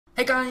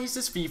Hey guys,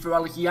 it's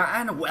FifaRalle here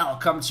and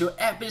welcome to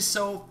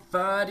episode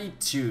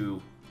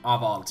 32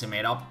 of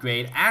Ultimate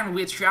Upgrade, and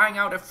we're trying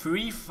out a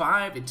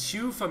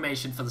 3-5-2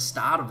 formation for the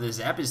start of this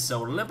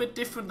episode. A little bit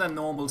different than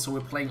normal, so we're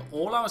playing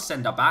all our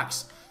center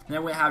backs.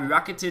 Then we have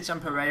Hattrick and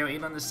Pereira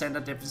in on the center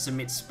defensive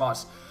mid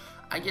spots.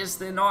 I guess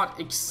they're not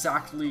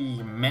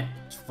exactly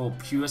meant for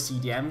pure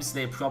CDMs.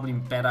 They're probably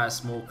better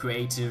as more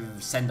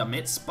creative center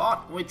mid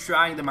spot. We're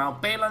trying them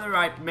out. Bale on the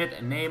right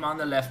mid, Name on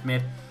the left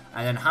mid,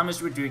 and then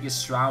James Rodriguez,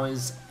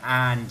 Strauss,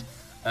 and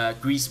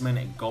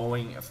Griezmann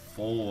going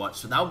forward.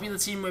 So that will be the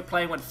team we're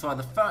playing with for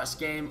the first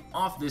game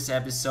of this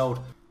episode.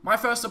 My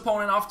first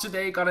opponent of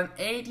today got an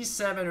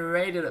 87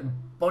 rated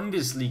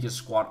Bundesliga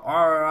squad.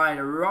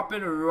 Alright,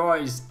 Robin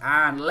Royce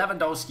and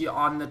Lewandowski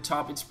on the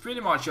top. It's pretty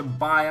much a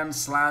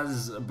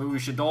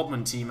Bayern/Borussia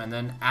Dortmund team, and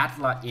then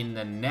Adler in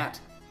the net.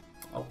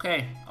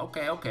 Okay.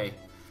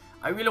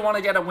 I really want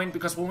to get a win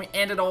because when we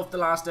ended off the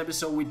last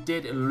episode, we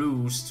did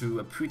lose to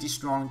a pretty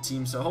strong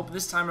team. So I hope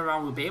this time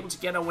around we'll be able to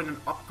get a win and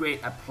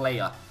upgrade a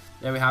player.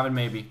 There we have it,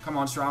 maybe. Come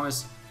on,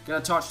 Strauss. Get a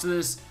touch to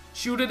this.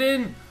 Shoot it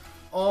in.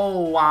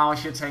 Oh, wow. I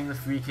should take the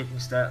free kick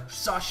instead.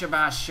 Such a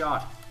bad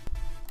shot.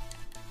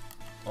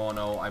 Oh,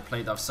 no. I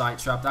played the offside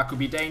trap. That could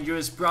be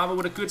dangerous. Bravo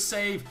with a good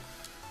save.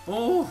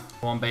 Oh.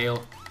 Come on,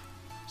 Bale.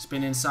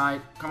 Spin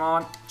inside. Come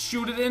on.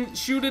 Shoot it in.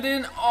 Shoot it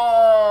in.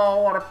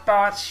 Oh, what a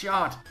bad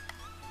shot.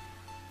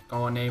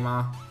 Go on,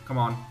 Neymar. Come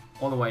on.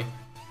 All the way.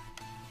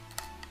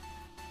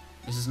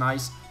 This is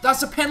nice.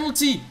 That's a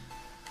penalty!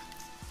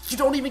 You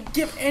don't even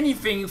give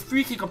anything.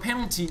 Free kick or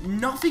penalty.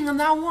 Nothing on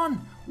that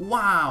one.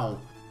 Wow.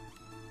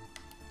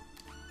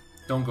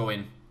 Don't go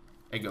in.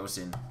 It goes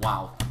in.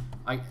 Wow.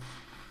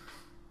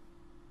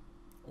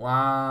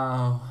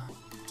 Wow.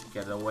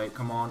 Get it away.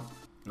 Come on.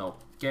 No.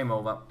 Game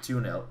over.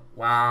 2-0.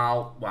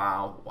 Wow.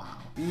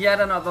 Yet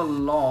another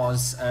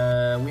loss.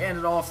 We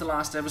ended off the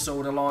last episode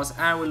with a loss,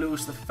 and we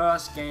lose the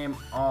first game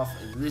of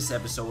this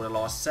episode with a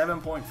loss.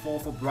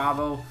 7.4 for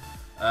Bravo.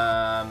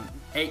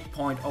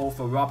 8.0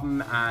 for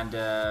Robin, and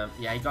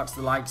yeah, he got to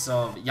the likes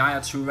of Yaya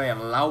Toure and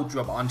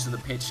Laudrup onto the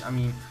pitch. I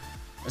mean,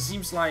 it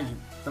seems like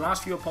the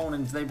last few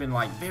opponents, they've been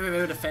like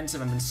very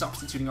defensive and been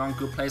substituting on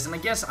good players. And I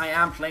guess I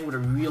am playing with a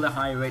really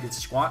high rated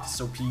squad,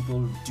 so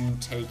people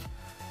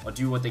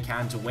do what they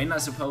can to win, I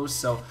suppose.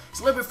 So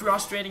it's a little bit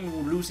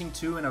frustrating losing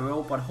 2 in a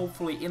row, but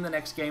hopefully in the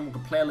next game we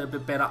can play a little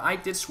bit better. I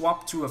did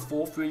swap to a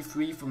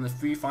 4-3-3 from the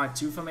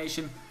 3-5-2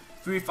 formation.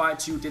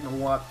 3-5-2 didn't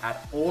work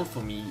at all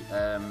for me.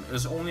 It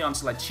was only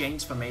until I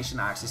changed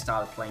formation I actually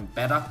started playing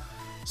better.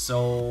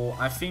 So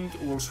I think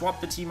we'll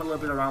swap the team a little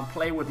bit around,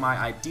 play with my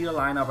ideal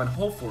lineup, and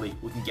hopefully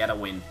we can get a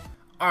win.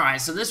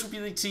 Alright, so this will be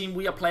the team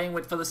we are playing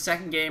with for the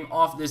second game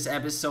of this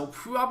episode.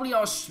 Probably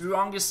our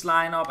strongest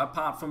lineup,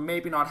 apart from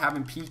maybe not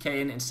having PK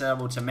in instead of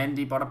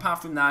Otamendi. But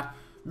apart from that,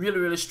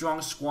 really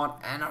strong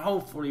squad, and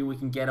hopefully we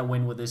can get a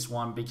win with this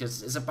one,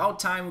 because it's about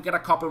time we get a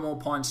couple more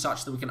points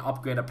such that we can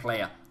upgrade a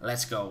player.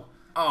 Let's go.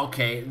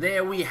 Okay,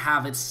 there we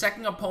have it.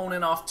 Second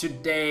opponent of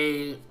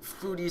today,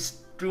 Fudis,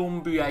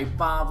 Dumbuya,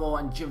 Bavo,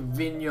 and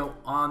Gervinho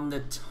on the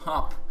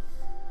top.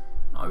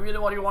 Not really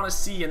what you want to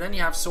see. And then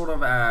you have sort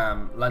of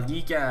La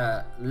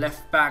Liga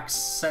left back,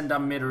 center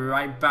mid,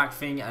 right back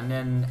thing, and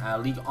then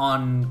Ligue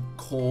 1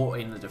 core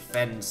in the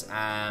defense.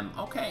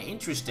 Okay,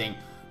 interesting.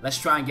 Let's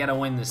try and get a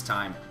win this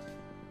time.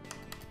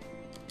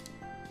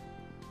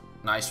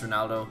 Nice,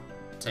 Ronaldo.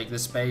 Take the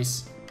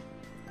space.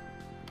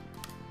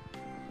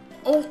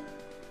 Oh,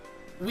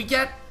 we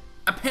get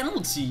a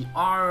penalty.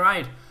 All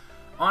right.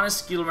 On a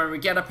skill run, we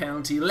get a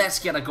penalty. Let's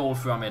get a goal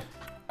from it.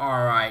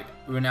 Alright,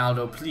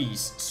 Ronaldo,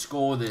 please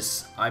score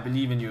this. I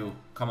believe in you.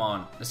 Come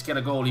on, let's get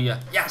a goal here.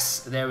 Yes,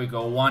 there we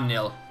go,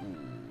 1-0.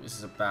 This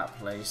is a bad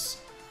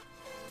place.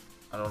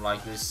 I don't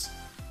like this.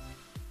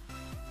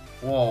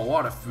 Whoa,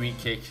 what a free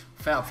kick.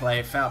 Fair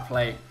play.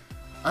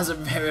 That's a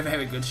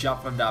very good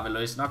shot from David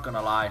Luiz, not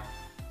gonna lie.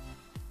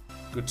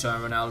 Good turn,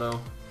 Ronaldo.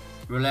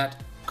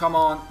 Roulette, come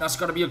on, that's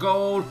gotta be a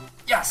goal.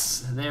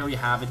 Yes, there we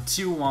have it,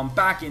 2-1,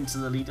 back into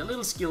the lead. A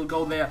little skill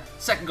goal there.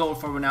 Second goal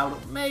for Ronaldo.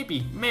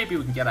 Maybe we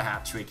can get a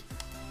hat trick.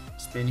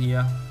 Spin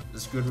here.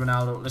 That's good,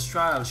 Ronaldo. Let's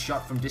try a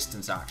shot from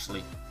distance,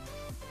 actually.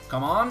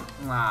 Come on.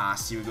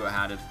 See, we go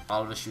ahead.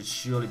 Alves should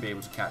surely be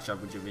able to catch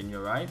up with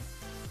Gervinho, right?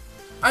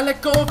 I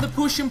let go of the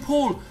push and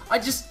pull. I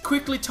just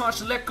quickly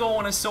touched let go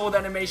when I saw the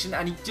animation,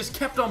 and he just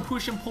kept on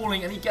push and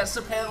pulling, and he gets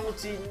the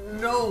penalty.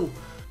 No.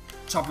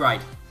 Top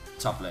right.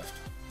 Top left.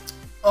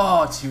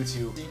 Oh,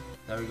 2-2.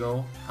 There we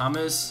go.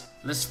 James.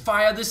 Let's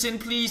fire this in,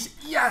 please.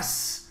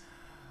 Yes!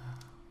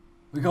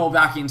 We go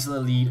back into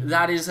the lead.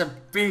 That is a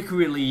big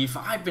relief.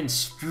 I've been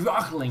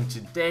struggling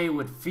today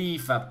with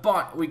FIFA,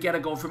 but we get a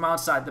goal from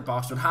outside the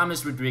box with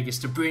James Rodriguez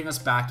to bring us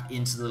back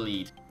into the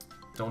lead.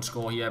 Don't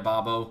score here,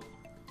 Barbo.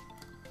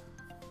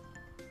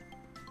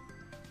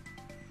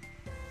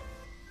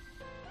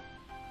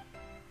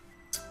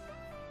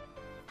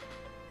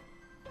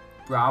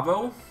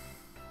 Bravo.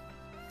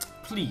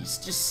 Please,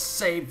 just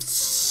save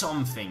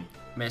something.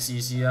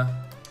 Messi's here.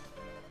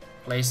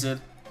 Place it.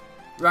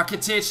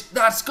 Rakitic.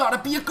 That's gotta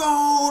be a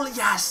goal.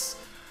 Yes.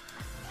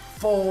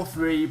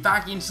 4-3,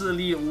 back into the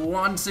lead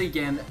once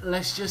again.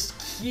 Let's just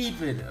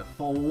keep it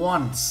for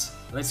once.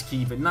 Let's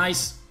keep it.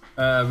 Nice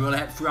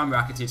roulette from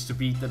Rakitic to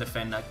beat the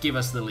defender, give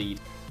us the lead.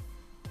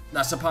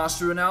 That's a pass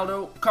to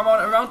Ronaldo. Come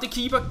on, around the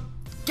keeper.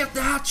 Get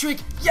the hat trick.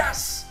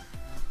 Yes!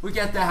 We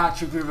get the hat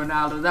trick with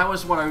Ronaldo. That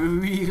was what I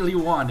really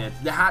wanted.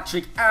 The hat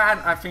trick, and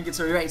I think it's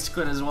a race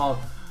quit as well.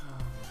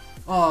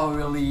 Oh,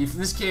 relief.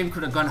 This game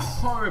could have gone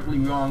horribly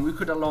wrong. We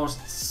could have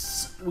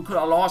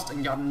lost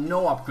and gotten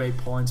no upgrade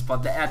points,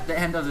 but at the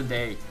end of the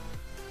day,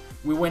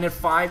 we win it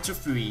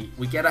 5-3.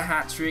 We get a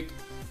hat trick.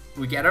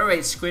 We get a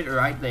race quit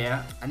right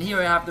there. And here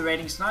we have the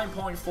ratings: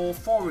 9.4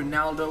 for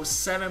Ronaldo,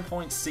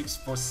 7.6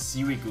 for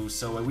Sirigu.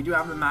 So we do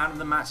have the man of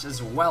the match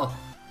as well.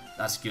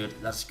 That's good,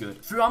 that's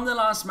good. From the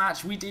last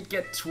match, we did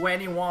get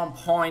 21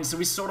 points, so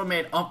we sort of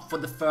made up for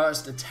the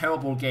first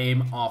terrible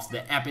game of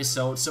the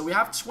episode. So we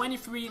have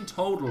 23 in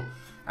total,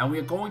 and we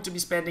are going to be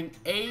spending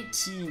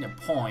 18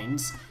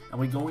 points, and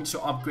we're going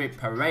to upgrade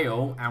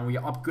Pareo, and we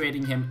are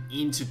upgrading him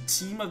into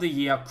Team of the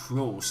Year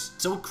Kroos.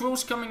 So with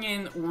Kroos coming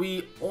in,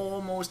 we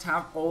almost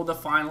have all the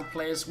final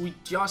players. We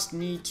just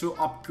need to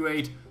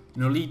upgrade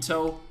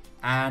Nolito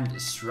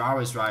and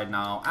Suarez right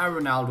now, and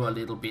Ronaldo a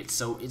little bit,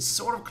 so it's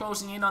sort of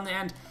closing in on the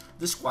end.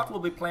 The squad we'll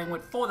be playing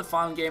with for the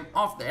final game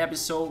of the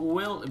episode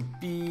will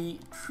be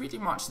pretty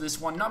much this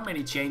one. Not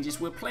many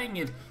changes. We're playing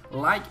it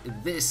like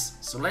this.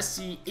 So let's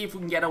see if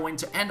we can get a win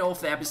to end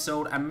off the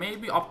episode and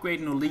maybe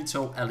upgrade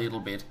Nolito a little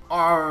bit.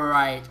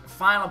 Alright,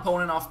 final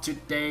opponent of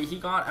today. He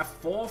got a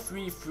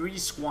 4-3-3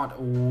 squad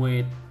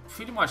with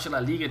pretty much a La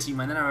Liga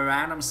team and then a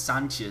random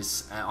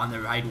Sanchez on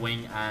the right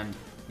wing, and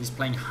he's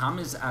playing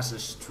James as a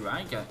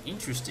striker.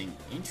 Interesting,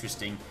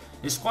 interesting.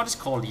 His squad is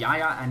called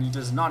Yaya, and he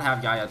does not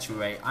have Yaya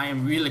Toure. I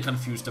am really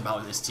confused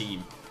about this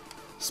team.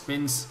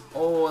 Spins.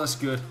 Oh, that's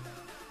good.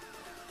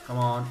 Come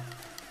on.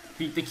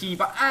 Beat the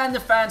keeper and the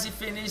fancy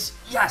finish.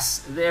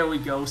 Yes, there we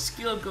go.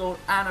 Skill goal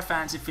and a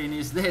fancy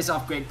finish. There's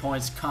upgrade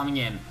points coming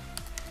in.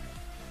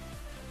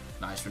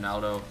 Nice,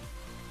 Ronaldo.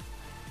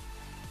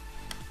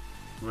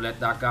 Roulette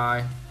that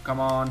guy. Come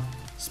on.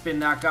 Spin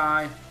that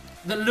guy.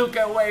 The look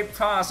away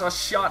pass or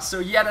shot, so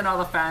yet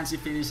another fancy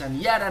finish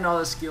and yet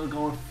another skill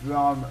goal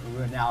from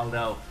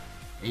Ronaldo.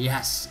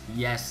 Yes,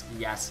 yes,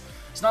 yes.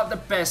 It's not the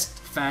best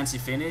fancy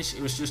finish,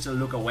 it was just a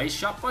look away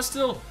shot, but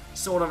still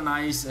sort of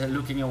nice.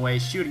 Looking away,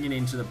 shooting it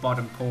into the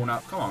bottom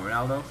corner. Come on,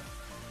 Ronaldo.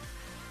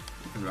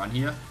 You can run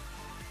here.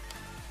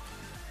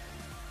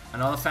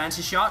 Another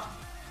fancy shot.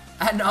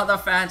 Another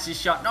fancy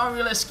shot. Not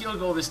really a skill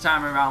goal this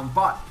time around,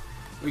 but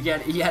we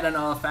get yet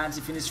another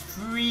fancy finish.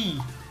 3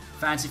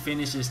 fancy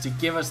finishes to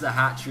give us the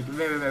hat trick.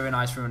 Very, very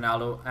nice from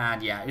Ronaldo.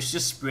 And yeah, it's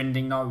just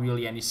sprinting, not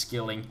really any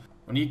skilling.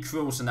 We need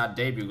Kroos in that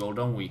debut goal,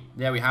 don't we?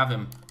 There we have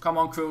him. Come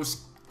on,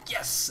 Kroos.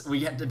 Yes, we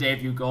get the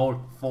debut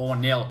goal.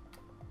 4-0.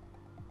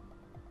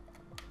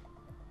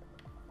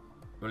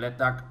 Roulette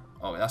that.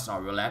 Oh, that's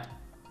not roulette.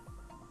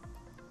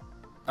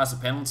 That's a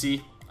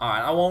penalty.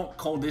 Alright, I won't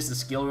call this a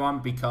skill run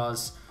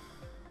because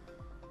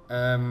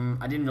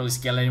I didn't really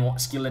skill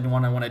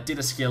anyone, and when I did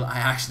a skill, I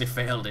actually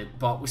failed it.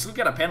 But we still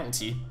get a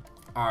penalty.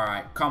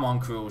 Alright, come on,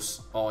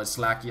 Kroos. Oh, it's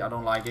slacky. I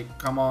don't like it.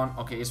 Come on.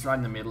 Okay, it's right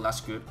in the middle.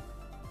 That's good.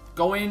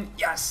 Go in.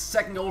 Yes,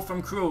 second goal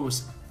from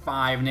Kroos.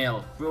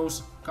 5-0.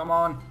 Kroos, come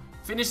on.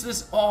 Finish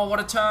this. Oh, what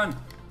a turn.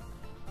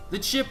 The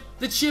chip.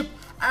 The chip.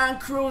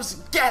 And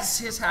Kroos gets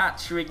his hat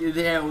trick.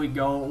 There we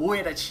go.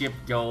 With a chip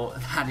goal.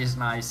 That is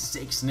nice.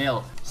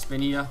 6-0.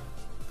 Spin here.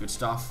 Good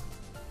stuff.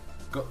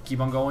 Go, keep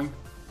on going.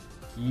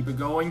 Keep it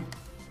going.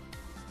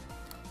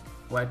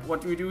 Wait,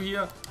 what do we do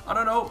here? I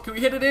don't know. Can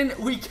we hit it in?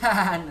 We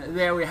can.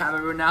 There we have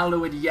it.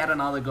 Ronaldo with yet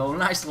another goal.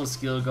 Nice little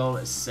skill goal.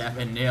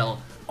 7-0.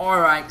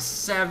 Alright,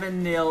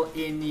 7-0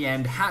 in the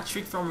end.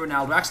 Hat-trick from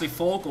Ronaldo. Actually,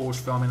 4 goals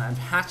from him. And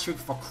hat-trick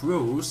for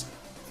Kroos.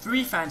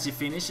 3 fancy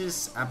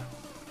finishes. A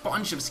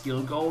bunch of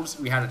skill goals.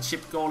 We had a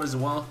chip goal as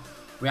well.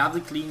 We have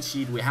the clean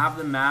sheet. We have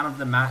the man of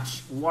the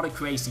match. What a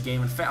crazy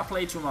game. And fair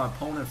play to my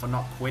opponent for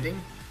not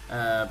quitting.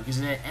 Because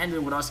it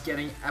ended with us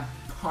getting a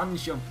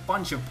bunch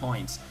of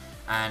points.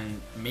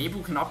 And maybe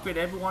we can upgrade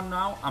everyone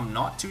now. I'm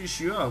not too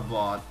sure,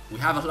 but we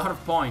have a lot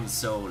of points,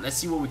 so let's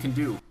see what we can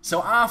do.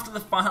 So after the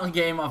final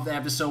game of the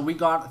episode, we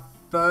got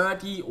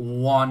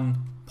 31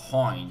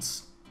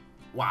 points.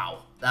 Wow,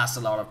 that's a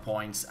lot of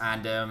points.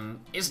 And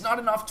it's not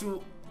enough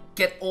to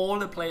get all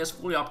the players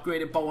fully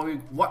upgraded, but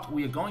what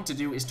we are going to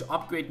do is to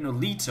upgrade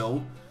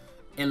Nolito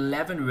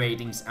 11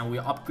 ratings, and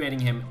we're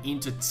upgrading him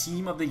into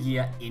Team of the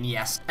Year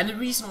Iniesta. And the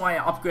reason why I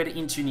upgraded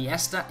into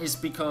Iniesta is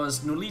because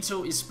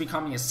Nolito is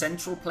becoming a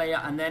central player,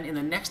 and then in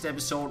the next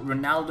episode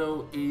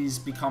Ronaldo is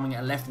becoming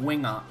a left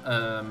winger.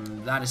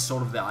 That is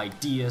sort of the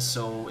idea.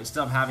 So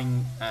instead of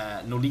having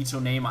Nolito,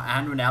 Neymar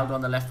and Ronaldo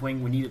on the left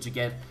wing, we needed to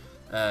get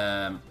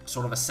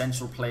sort of a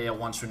central player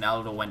once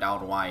Ronaldo went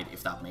out wide,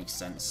 if that makes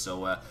sense.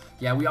 So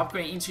yeah, we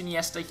upgrade into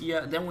Iniesta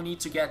here. Then we need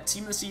to get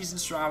Team of the Season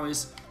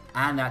Suarez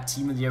and that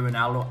Team of the Year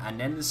Ronaldo, and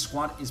then the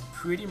squad is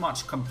pretty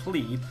much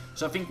complete.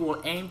 So I think we'll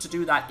aim to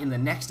do that in the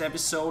next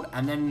episode,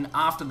 and then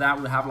after that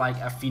we'll have like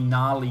a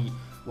finale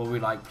where we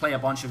like play a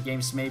bunch of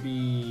games,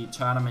 maybe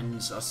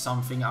tournaments or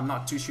something. I'm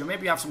not too sure.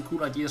 Maybe we have some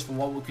cool ideas for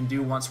what we can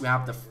do once we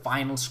have the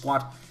final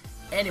squad.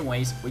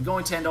 Anyways, we're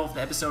going to end off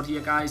the episode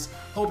here, guys.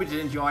 Hope you did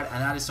enjoy it,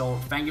 and that is all.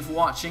 Thank you for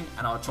watching,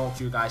 and I'll talk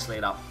to you guys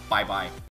later. Bye bye.